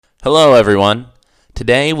Hello, everyone.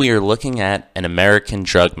 Today we are looking at an American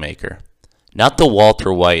drug maker. Not the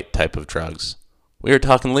Walter White type of drugs. We are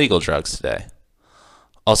talking legal drugs today.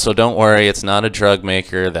 Also, don't worry, it's not a drug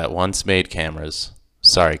maker that once made cameras.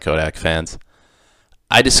 Sorry, Kodak fans.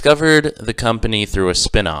 I discovered the company through a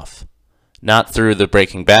spin-off. Not through the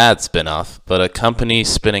Breaking Bad spin-off, but a company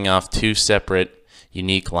spinning off two separate,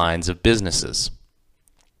 unique lines of businesses.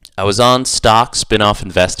 I was on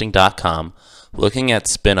stockspinoffinvesting.com looking at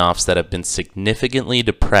spin-offs that have been significantly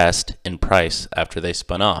depressed in price after they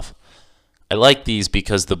spun off. I like these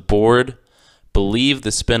because the board believed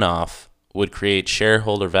the spin-off would create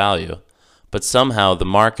shareholder value, but somehow the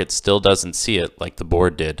market still doesn't see it like the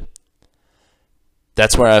board did.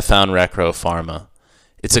 That's where I found Recro Pharma.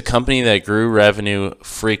 It's a company that grew revenue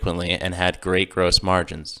frequently and had great gross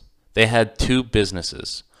margins. They had two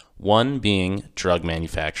businesses, one being drug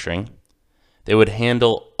manufacturing. They would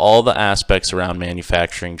handle all the aspects around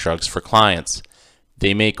manufacturing drugs for clients.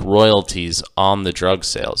 They make royalties on the drug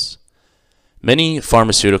sales. Many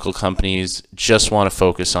pharmaceutical companies just want to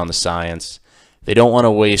focus on the science. They don't want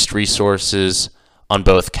to waste resources on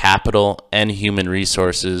both capital and human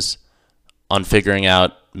resources on figuring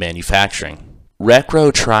out manufacturing.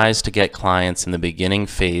 Recro tries to get clients in the beginning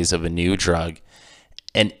phase of a new drug,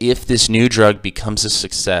 and if this new drug becomes a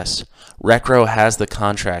success, Recro has the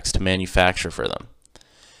contracts to manufacture for them.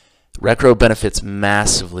 Recro benefits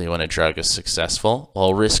massively when a drug is successful,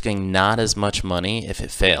 while risking not as much money if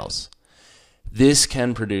it fails. This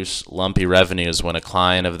can produce lumpy revenues when a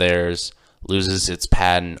client of theirs loses its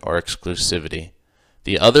patent or exclusivity.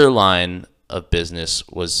 The other line of business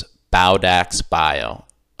was Bowdax Bio,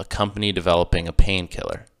 a company developing a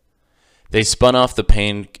painkiller. They spun off the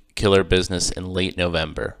painkiller business in late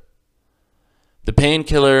November. The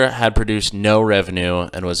painkiller had produced no revenue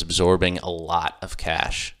and was absorbing a lot of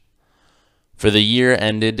cash. For the year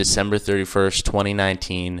ended December 31st,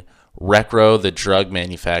 2019, Recro, the drug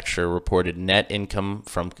manufacturer, reported net income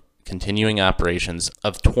from continuing operations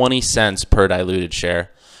of 20 cents per diluted share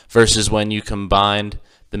versus when you combined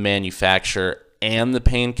the manufacturer and the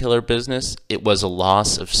painkiller business, it was a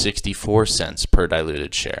loss of 64 cents per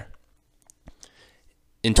diluted share.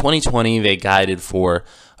 In 2020, they guided for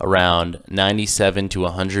around 97 to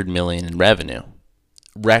 100 million in revenue.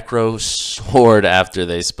 Recro soared after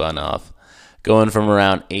they spun off, going from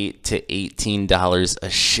around $8 to $18 a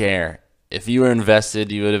share. If you were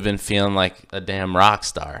invested, you would have been feeling like a damn rock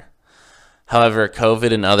star. However,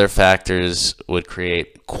 COVID and other factors would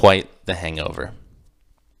create quite the hangover.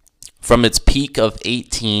 From its peak of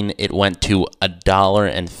 18, it went to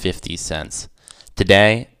 $1.50.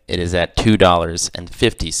 Today, it is at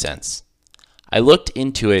 $2.50. I looked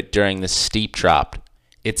into it during the steep drop.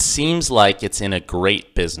 It seems like it's in a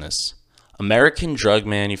great business. American drug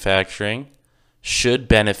manufacturing should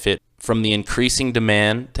benefit from the increasing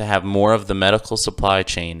demand to have more of the medical supply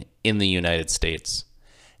chain in the United States,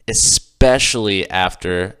 especially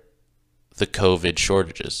after the COVID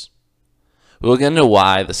shortages. We'll get into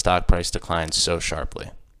why the stock price declined so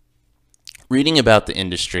sharply. Reading about the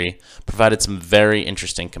industry provided some very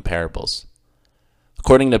interesting comparables.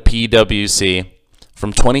 According to PwC,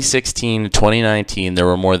 from 2016 to 2019, there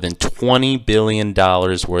were more than $20 billion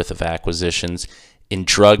worth of acquisitions in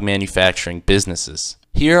drug manufacturing businesses.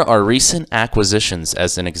 Here are recent acquisitions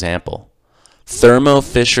as an example. Thermo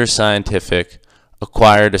Fisher Scientific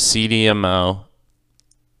acquired a CDMO,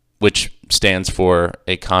 which stands for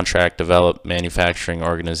a Contract Developed Manufacturing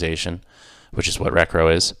Organization, which is what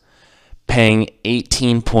Recro is, paying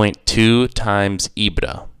 18.2 times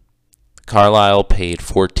EBITDA. Carlyle paid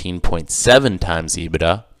 14.7 times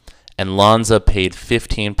EBITDA, and Lonza paid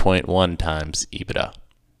 15.1 times EBITDA.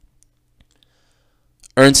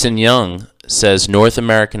 Ernst & Young says North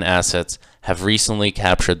American assets have recently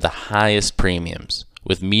captured the highest premiums,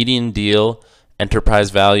 with median deal enterprise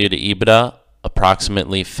value to EBITDA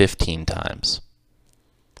approximately 15 times.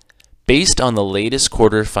 Based on the latest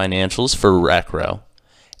quarter financials for Recro,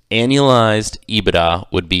 annualized EBITDA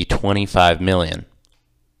would be $25 million.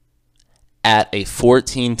 At a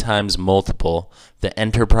 14 times multiple, the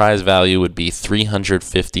enterprise value would be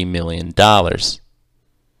 $350 million. EBITDA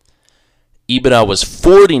was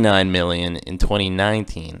 $49 million in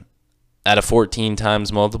 2019. At a 14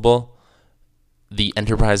 times multiple, the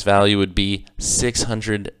enterprise value would be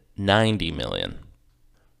 $690 million.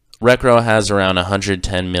 Recro has around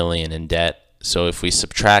 $110 million in debt, so if we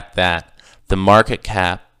subtract that, the market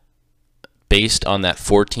cap based on that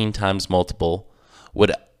 14 times multiple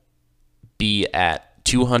would be at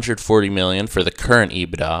 $240 million for the current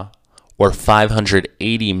EBITDA, or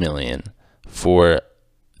 $580 million for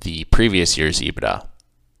the previous year's EBITDA.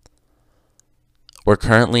 We're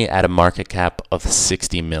currently at a market cap of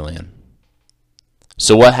 60 million.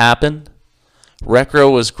 So what happened?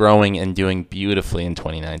 Recro was growing and doing beautifully in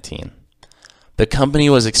 2019. The company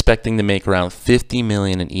was expecting to make around 50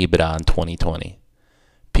 million in EBITDA in 2020.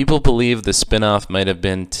 People believed the spinoff might have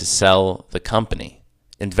been to sell the company.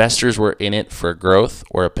 Investors were in it for growth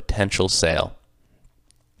or a potential sale.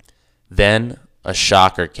 Then a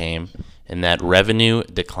shocker came in that revenue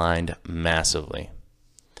declined massively.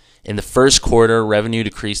 In the first quarter, revenue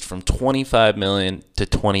decreased from 25 million to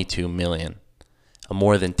 22 million, a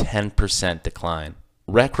more than 10% decline.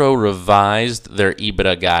 Recro revised their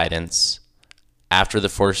EBITDA guidance after the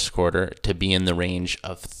first quarter to be in the range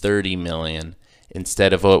of 30 million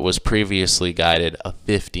instead of what was previously guided of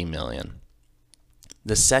 50 million.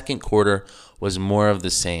 The second quarter was more of the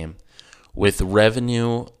same, with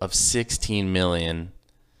revenue of 16 million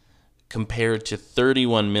compared to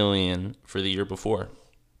 31 million for the year before.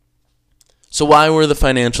 So why were the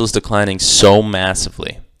financials declining so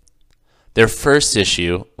massively? Their first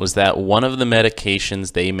issue was that one of the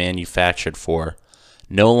medications they manufactured for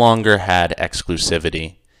no longer had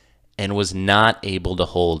exclusivity and was not able to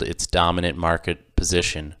hold its dominant market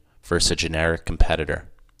position versus a generic competitor.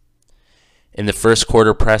 In the first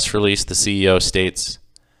quarter press release, the CEO states,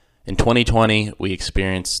 "In 2020, we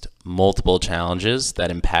experienced multiple challenges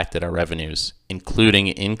that impacted our revenues, including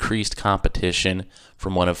increased competition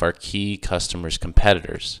from one of our key customers'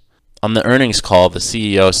 competitors." On the earnings call, the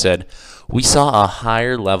CEO said, "We saw a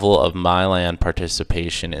higher level of Mylan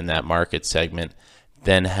participation in that market segment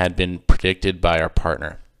than had been predicted by our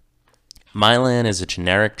partner." Mylan is a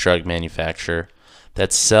generic drug manufacturer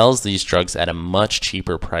that sells these drugs at a much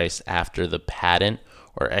cheaper price after the patent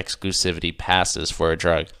or exclusivity passes for a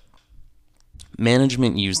drug.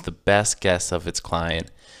 Management used the best guess of its client,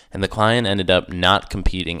 and the client ended up not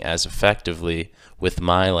competing as effectively with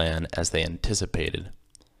Mylan as they anticipated.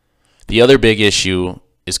 The other big issue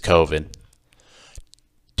is COVID.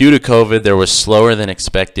 Due to COVID, there was slower than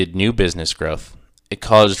expected new business growth. It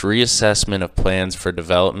caused reassessment of plans for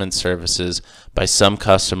development services by some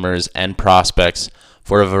customers and prospects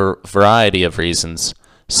for a variety of reasons,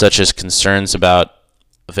 such as concerns about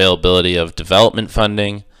availability of development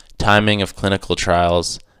funding, timing of clinical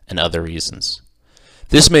trials, and other reasons.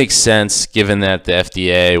 This makes sense given that the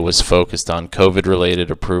FDA was focused on COVID-related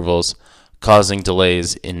approvals, causing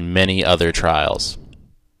delays in many other trials.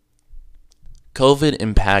 COVID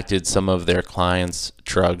impacted some of their clients'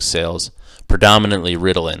 drug sales, predominantly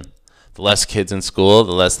Ritalin. The less kids in school,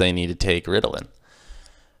 the less they need to take Ritalin.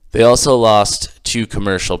 They also lost 2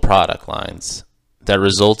 commercial product lines. That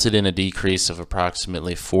resulted in a decrease of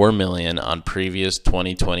approximately 4 million on previous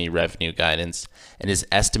 2020 revenue guidance and is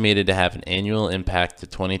estimated to have an annual impact to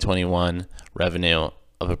 2021 revenue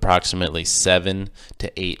of approximately 7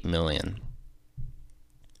 to 8 million.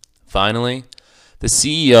 Finally, the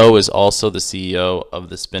CEO is also the CEO of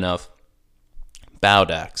the spinoff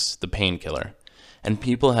Bowdax, the painkiller, and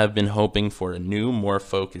people have been hoping for a new, more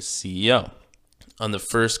focused CEO. On the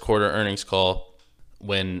first quarter earnings call,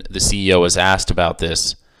 when the CEO was asked about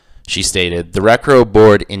this, she stated, "The Recro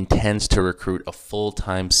board intends to recruit a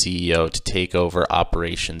full-time CEO to take over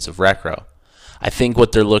operations of Recro. I think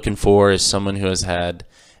what they're looking for is someone who has had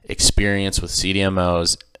experience with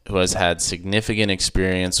CDMOs, who has had significant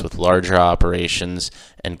experience with larger operations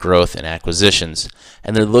and growth and acquisitions.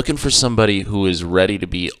 And they're looking for somebody who is ready to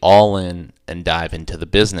be all in and dive into the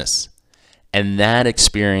business. And that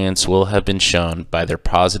experience will have been shown by their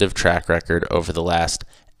positive track record over the last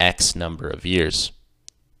X number of years."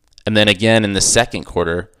 And then again in the second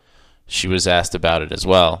quarter, she was asked about it as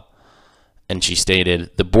well. And she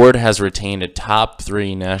stated, "The board has retained a top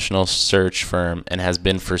 3 national search firm and has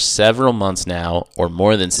been for several months now, or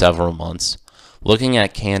more than several months, looking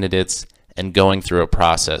at candidates and going through a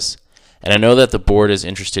process. And I know that the board is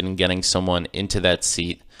interested in getting someone into that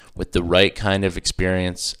seat with the right kind of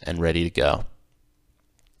experience and ready to go."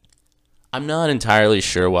 I'm not entirely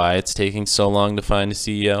sure why it's taking so long to find a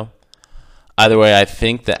CEO. Either way, I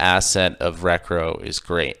think the asset of Recro is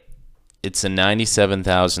great. It's a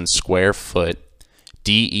 97,000 square foot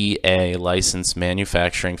DEA licensed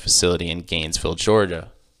manufacturing facility in Gainesville,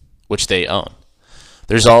 Georgia, which they own.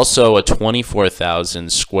 There's also a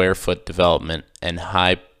 24,000 square foot development and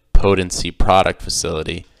high potency product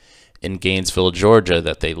facility in Gainesville, Georgia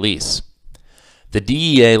that they lease. The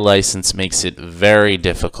DEA license makes it very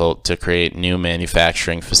difficult to create new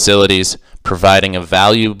manufacturing facilities, providing a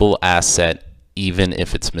valuable asset even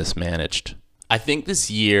if it's mismanaged. I think this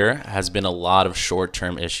year has been a lot of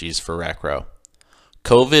short-term issues for Recro.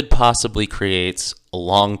 COVID possibly creates a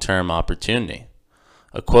long-term opportunity.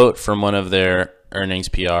 A quote from one of their earnings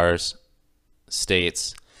PRs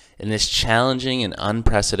states, in this challenging and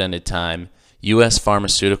unprecedented time, U.S.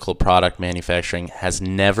 pharmaceutical product manufacturing has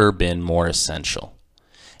never been more essential.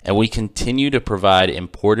 And we continue to provide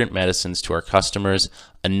important medicines to our customers,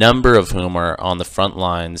 a number of whom are on the front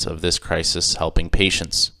lines of this crisis helping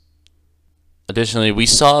patients. Additionally, we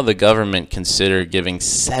saw the government consider giving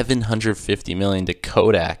 $750 million to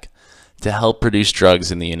Kodak to help produce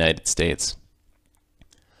drugs in the United States.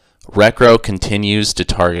 Recro continues to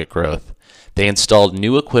target growth. They installed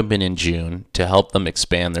new equipment in June to help them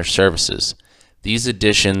expand their services. These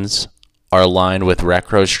additions are aligned with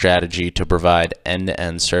Recro's strategy to provide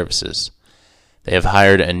end-to-end services. They have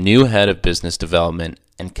hired a new head of business development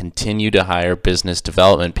and continue to hire business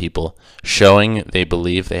development people, showing they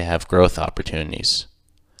believe they have growth opportunities.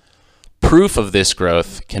 Proof of this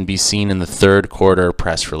growth can be seen in the third quarter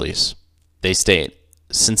press release. They state,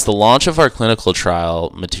 since the launch of our clinical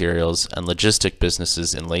trial materials and logistic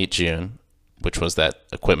businesses in late June, which was that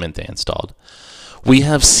equipment they installed, we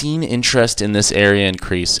have seen interest in this area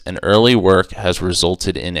increase, and early work has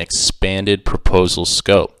resulted in expanded proposal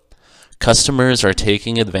scope. Customers are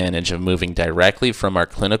taking advantage of moving directly from our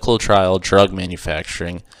clinical trial drug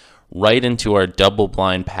manufacturing right into our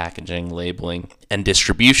double-blind packaging, labeling, and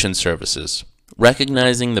distribution services,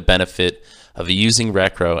 recognizing the benefit of using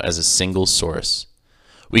Recro as a single source.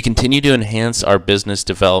 We continue to enhance our business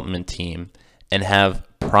development team and have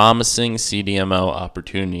promising CDMO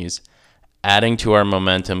opportunities, adding to our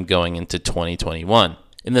momentum going into 2021.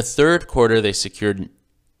 In the third quarter, they secured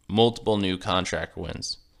multiple new contract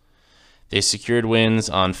wins. They secured wins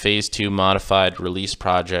on Phase 2 modified release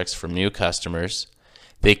projects from new customers.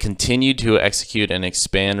 They continued to execute and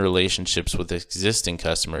expand relationships with existing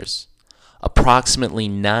customers. Approximately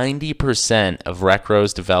 90% of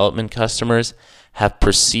Recro's development customers have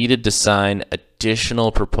proceeded to sign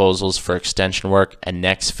additional proposals for extension work and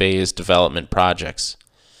next phase development projects.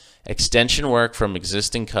 Extension work from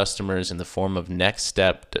existing customers in the form of next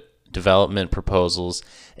step development proposals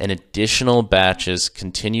and additional batches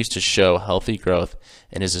continues to show healthy growth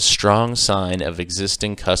and is a strong sign of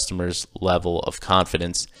existing customers' level of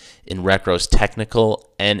confidence in Recro's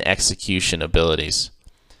technical and execution abilities.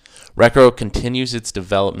 Recro continues its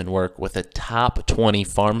development work with a top 20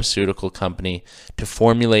 pharmaceutical company to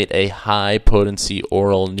formulate a high-potency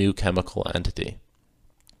oral new chemical entity.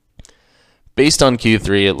 Based on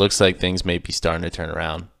Q3, it looks like things may be starting to turn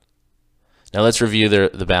around. Now let's review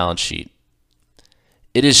the balance sheet.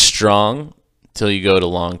 It is strong till you go to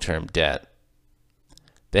long-term debt.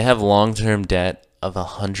 They have long-term debt of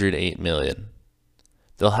 $108 million.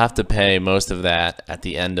 They'll have to pay most of that at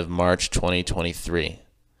the end of March 2023.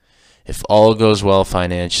 If all goes well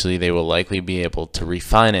financially, they will likely be able to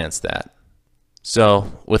refinance that.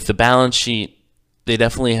 So with the balance sheet, they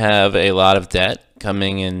definitely have a lot of debt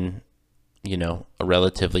coming in, a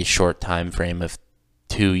relatively short time frame of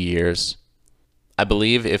 2 years. I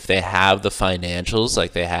believe if they have the financials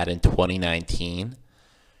like they had in 2019,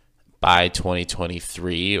 by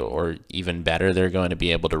 2023 or even better, they're going to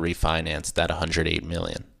be able to refinance that $108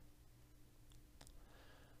 million.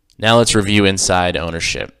 Now let's review inside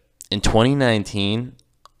ownership. In 2019,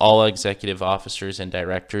 all executive officers and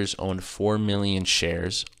directors owned 4 million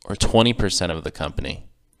shares, or 20% of the company.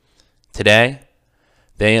 Today,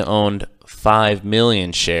 they owned 5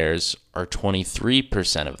 million shares, or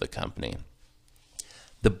 23% of the company.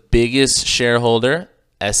 The biggest shareholder,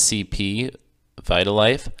 SCP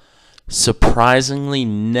Vitalife, surprisingly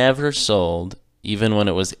never sold, even when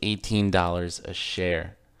it was $18 a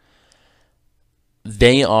share.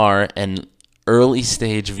 They are an early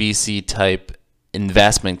stage VC type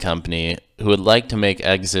investment company who would like to make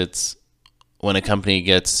exits when a company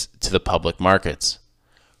gets to the public markets.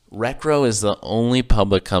 Recro is the only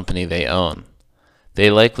public company they own.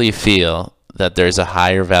 They likely feel that there's a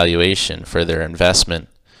higher valuation for their investment,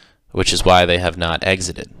 which is why they have not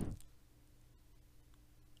exited.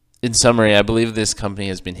 In summary, I believe this company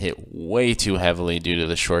has been hit way too heavily due to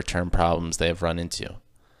the short-term problems they have run into.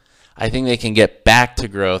 I think they can get back to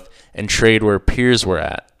growth and trade where peers were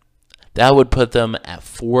at. That would put them at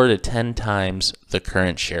 4 to 10 times the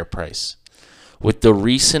current share price. With the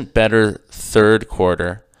recent better third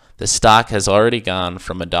quarter, the stock has already gone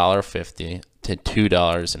from $1.50 to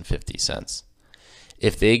 $2.50.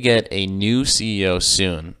 If they get a new CEO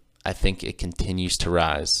soon, I think it continues to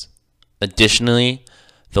rise. Additionally,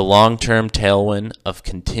 the long-term tailwind of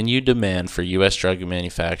continued demand for U.S. drug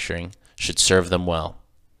manufacturing should serve them well.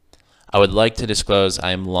 I would like to disclose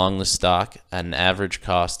I am long the stock at an average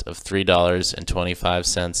cost of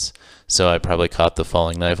 $3.25, so I probably caught the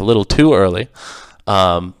falling knife a little too early.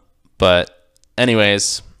 But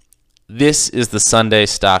anyways, this is the Sunday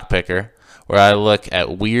Stock Picker, where I look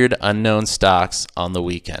at weird unknown stocks on the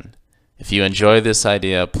weekend. If you enjoy this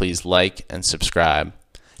idea, please like and subscribe.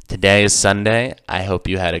 Today is Sunday. I hope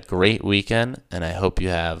you had a great weekend, and I hope you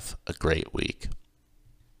have a great week.